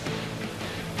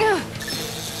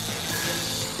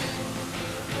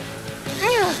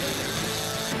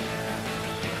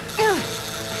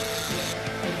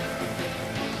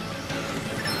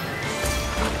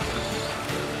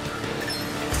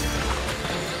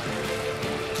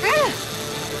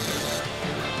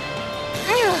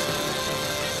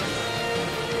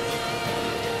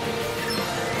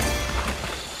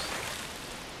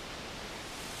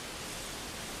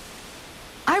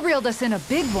 I reeled us in a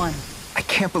big one. I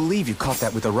can't believe you caught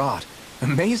that with a rod.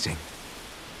 Amazing.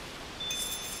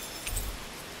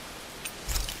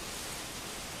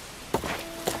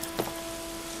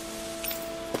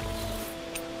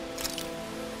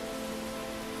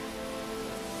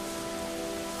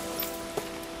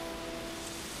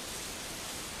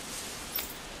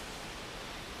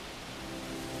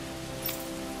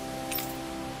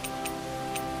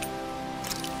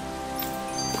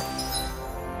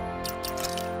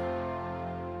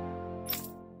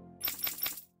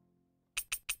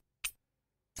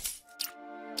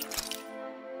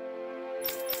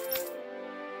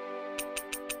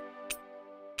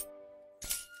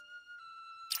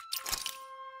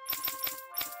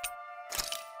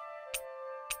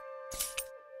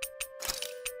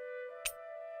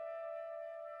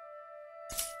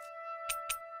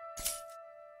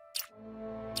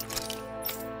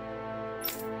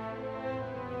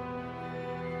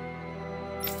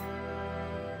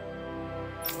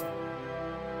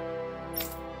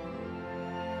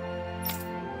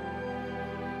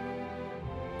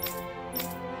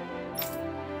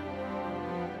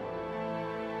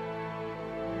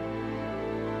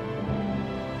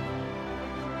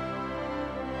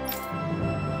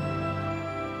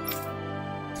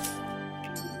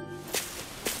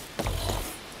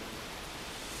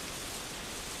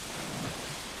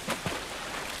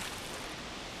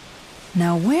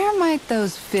 Now where might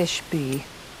those fish be?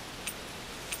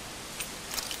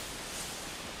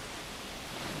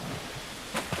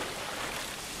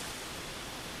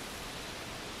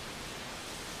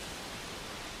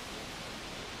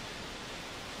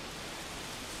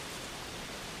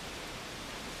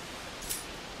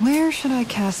 Where should I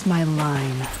cast my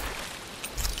line?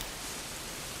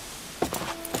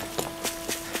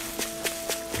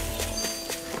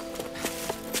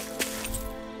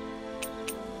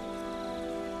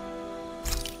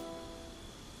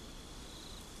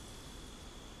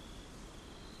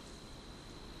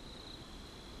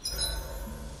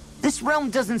 This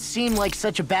realm doesn't seem like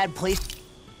such a bad place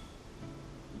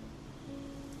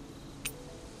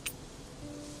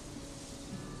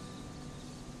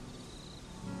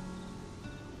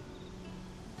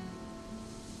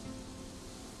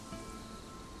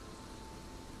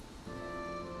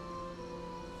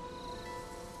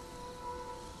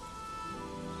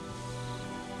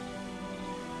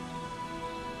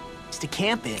to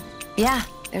camp in. Yeah,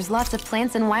 there's lots of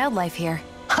plants and wildlife here.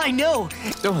 I know!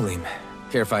 Dohalim,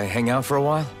 care if I hang out for a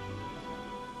while?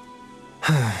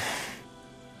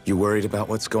 You worried about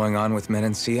what's going on with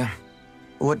Menancia?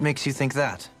 What makes you think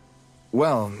that?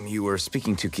 Well, you were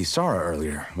speaking to Kisara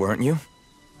earlier, weren't you?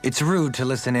 It's rude to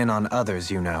listen in on others,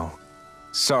 you know.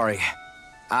 Sorry.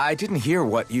 I didn't hear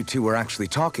what you two were actually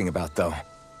talking about, though.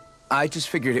 I just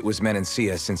figured it was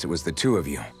Menancia since it was the two of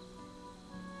you.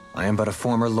 I am but a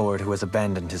former lord who has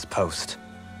abandoned his post.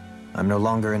 I'm no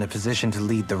longer in a position to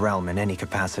lead the realm in any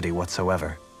capacity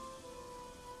whatsoever.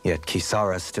 Yet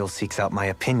Kisara still seeks out my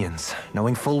opinions,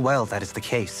 knowing full well that is the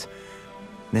case.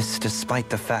 This despite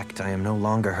the fact I am no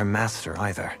longer her master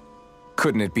either.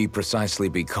 Couldn't it be precisely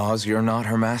because you're not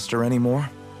her master anymore?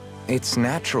 It's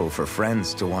natural for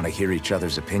friends to want to hear each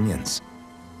other's opinions.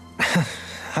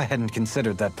 I hadn't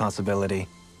considered that possibility.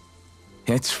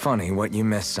 It's funny what you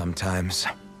miss sometimes.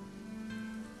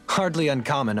 Hardly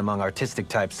uncommon among artistic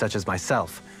types such as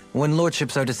myself. When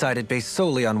lordships are decided based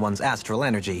solely on one's astral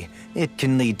energy, it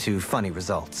can lead to funny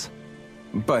results.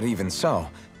 But even so,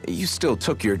 you still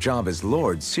took your job as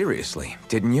lord seriously,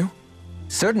 didn't you?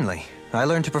 Certainly. I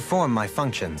learned to perform my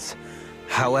functions.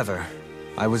 However,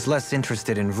 I was less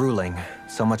interested in ruling,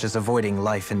 so much as avoiding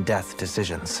life and death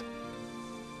decisions.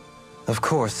 Of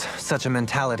course, such a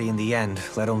mentality in the end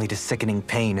led only to sickening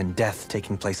pain and death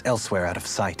taking place elsewhere out of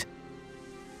sight.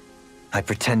 I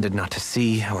pretended not to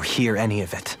see or hear any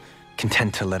of it,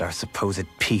 content to let our supposed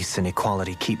peace and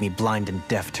equality keep me blind and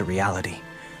deaf to reality.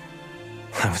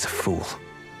 I was a fool.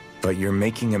 But you're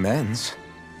making amends.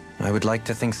 I would like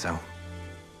to think so.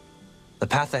 The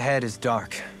path ahead is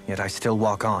dark, yet I still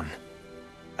walk on.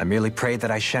 I merely pray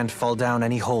that I shan't fall down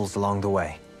any holes along the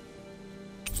way.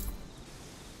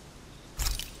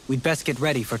 We'd best get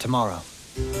ready for tomorrow.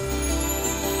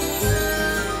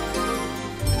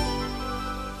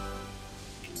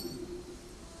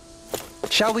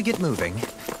 Shall we get moving?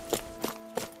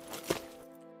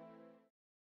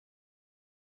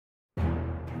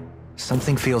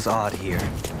 Something feels odd here.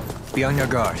 Be on your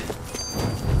guard.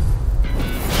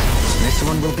 This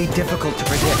one will be difficult to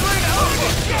predict.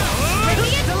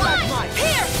 Radiant Light!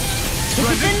 Here! This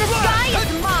is in the sky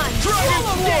is mine!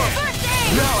 Swallow them! First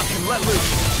aid! Now I can let loose.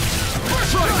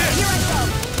 Here I go!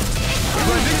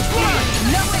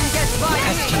 No one gets by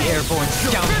me! ST airborne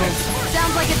scoundrels!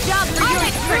 Sounds like a job for you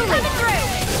expert coming through!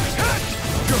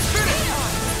 You're finished!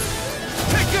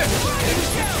 Take this!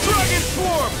 Dragon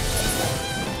Swarm!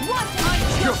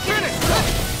 You're finished!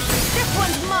 This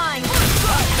one's mine!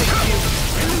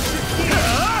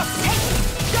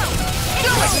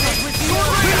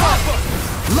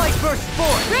 Light burst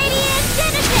forth! Radiant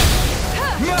Genesis!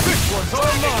 This one's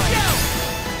all mine!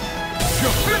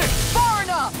 You're finished! Far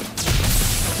enough!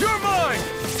 You're mine!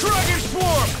 Dragon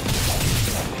Swarm!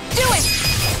 Do it!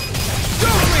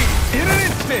 Don't leave! In an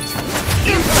instant!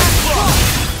 Impact Block!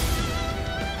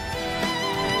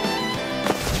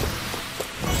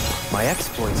 My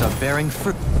exploits are bearing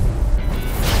fruit.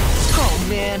 Oh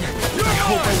man, I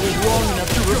hope I live long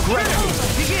enough to regret this.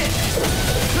 Begin!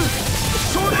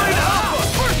 Sword Blade Alpha!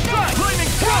 First strike!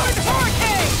 Flaming Thrust!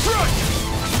 Hurricane! Thrust!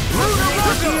 Lunar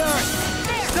Rocket!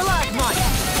 Stalagmite!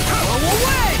 Go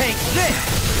away! Take this!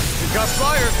 You got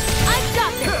fire! I've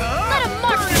got this! Let him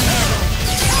mark me!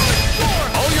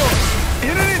 All yours!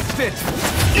 In an instant!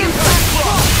 Impact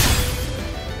Block!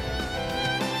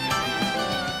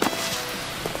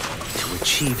 To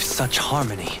achieve such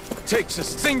harmony. Takes a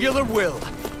singular will.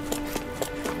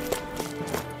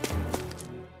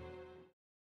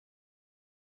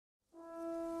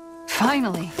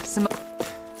 Finally, some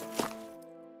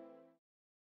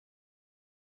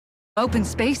open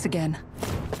space again.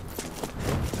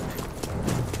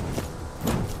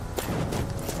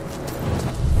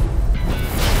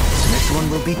 This one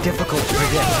will be difficult to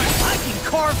predict. I can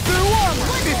carve through armor!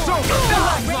 It's over!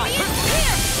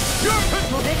 You're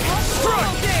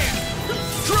Strike!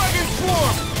 Dragon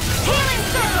Swarm! Healing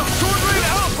Circle! Sword Blade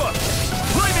Alpha!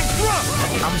 Flaming Thrust!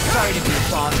 I'm sorry to be a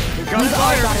father. We've all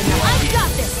got enough. I've got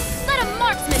this! Let a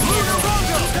marksman handle it!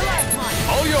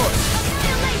 All yours!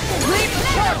 Leave the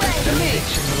purpose to me!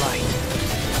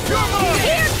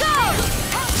 Here goes!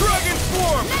 Dragon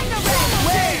Swarm!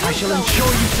 I shall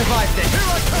ensure you survive this. Here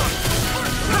I come!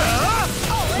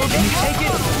 Can you take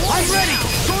it? I'm ready!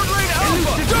 Sword Lane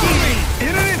Alpha!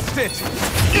 In an instant!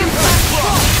 Impact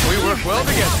Block! We work well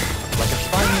together. Like a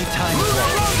finely timed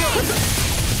blow.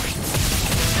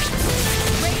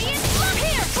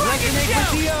 Resonate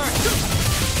with the earth!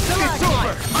 It's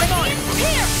over! I'm on it!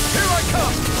 Here I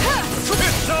come!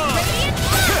 It's on!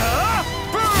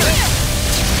 Burn!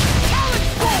 Talon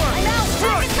Storm! I'm out!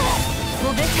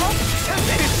 Will this help?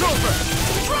 It's over!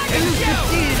 Elusive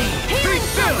deity! Be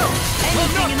still!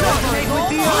 Anything in resonate with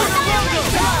the earth!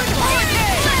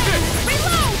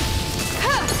 Reload!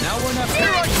 Now we're not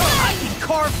here I come! I can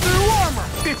carve through armor!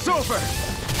 It's over!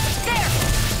 There!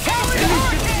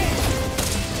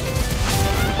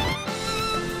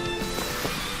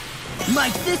 My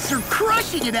fists are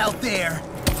crushing it out there!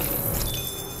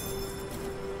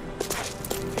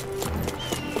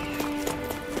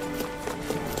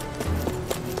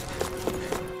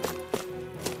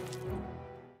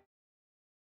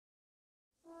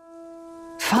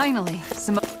 Finally,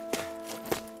 some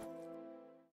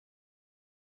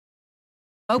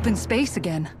open space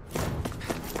again.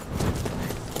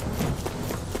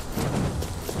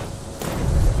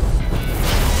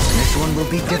 This one will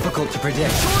be difficult to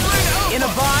predict. In a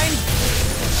vine?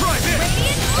 Try this!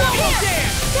 Here!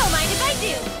 Don't mind if I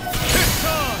do! It's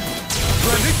on!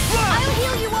 Splendid Flash! I'll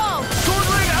heal you all! Sword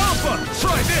Lane Alpha!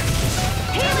 Try this!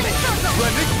 Healing circle!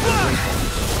 Splendid Flash!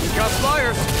 You got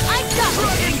flyers! I've got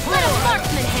this! Let a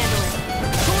marksman handle it!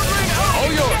 Sword Lane Alpha!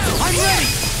 All yours! I'm ready!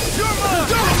 You're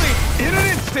mine! Double me! In an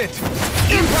instant!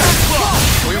 Impact Block!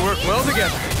 We work well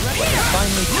together.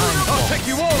 Finally timed I'll take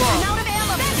you all I'm on! out of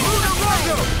ammo! Lunar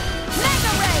Rondo!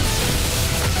 Mega Ray!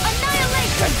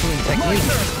 Annihilation! excellent technique.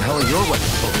 How are your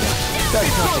weapons holding up? That's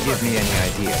not to give me any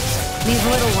ideas. These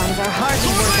little ones are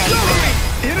hardly worth our Double time. me!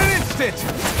 In an instant!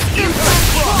 Impact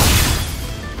Block!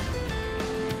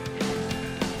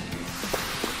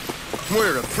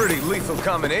 We're a pretty lethal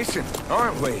combination,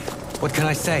 aren't we? What can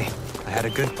I say? I had a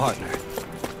good partner.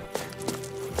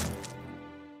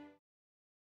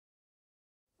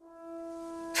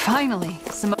 Finally,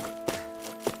 some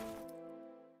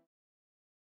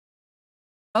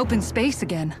open space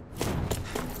again.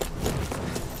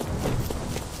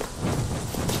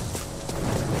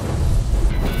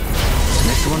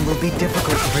 This one will be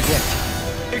difficult to predict.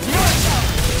 Ignite!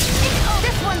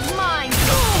 This one's mine!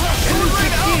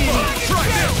 Elusive Alpha! Try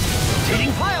this!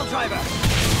 Rotating pile driver!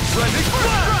 Splendid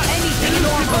Flash! Anything in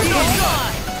order!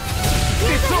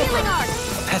 Here's the healing art!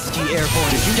 Pesky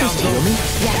airborne scoundrel.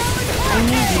 Yes, I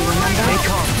need you, remember? Stay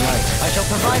calm. Right. I shall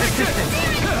provide assistance.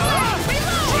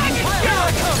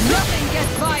 Nothing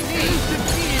gets by me!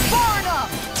 Far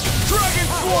enough! Dragon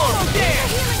Swarm!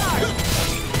 Healing art!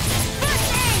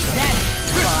 First aid!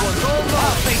 This one's all mine!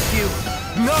 I'll face you!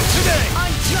 Not today!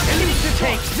 I'm just Elusive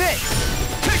take this!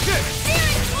 Take this!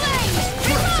 Searing flame!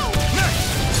 Reload!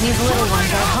 These little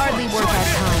ones are hardly worth our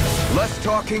time. Less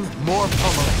talking, more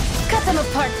pummeling. Cut them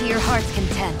apart to your heart's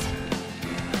content.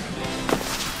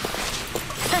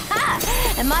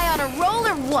 Am I on a roll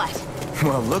or what?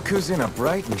 Well, look who's in a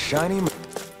bright and shiny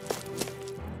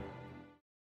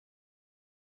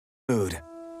mood.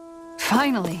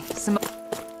 Finally, some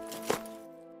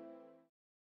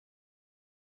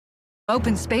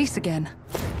open space again.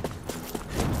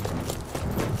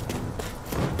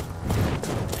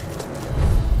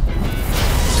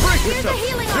 Here's the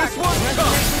healing art! This one's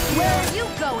tough! Where are you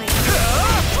going?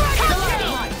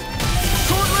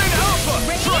 Sword Lane Alpha!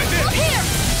 Try this! Here!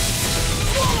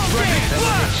 Dragon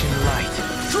Flash! Revelation light.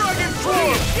 Dragon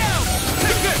Swarm!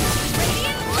 Take this!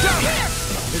 Down! Here!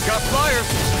 You got flyers!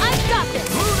 I've got this!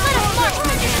 Let a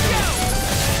marksman handle it!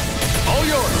 All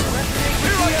yours!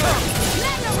 Here I come!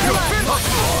 You're finished!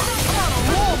 I'm on a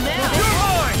roll now! You're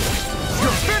mine!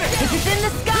 You're finished! If it's in the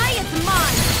sky, it's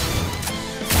mine!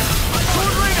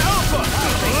 Sword Lane Alpha!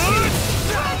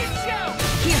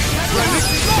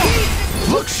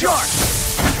 Look sharp!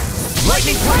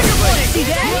 Lightning Tiger Blade! See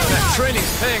that? That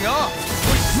training's paying off!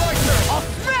 It's my turn! I'll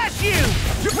smash you!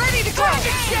 You're ready to go! And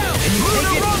you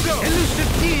take it?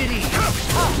 Elusive deity!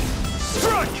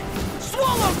 Strike!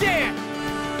 Swallow dance!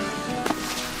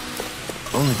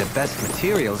 Only the best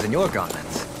materials in your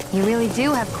garments. You really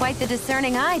do have quite the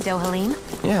discerning eye, Dohalim.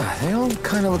 Yeah, they all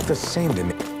kind of look the same to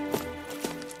me.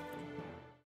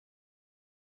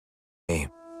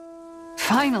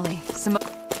 Finally, some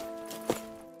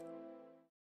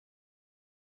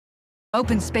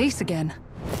open space again.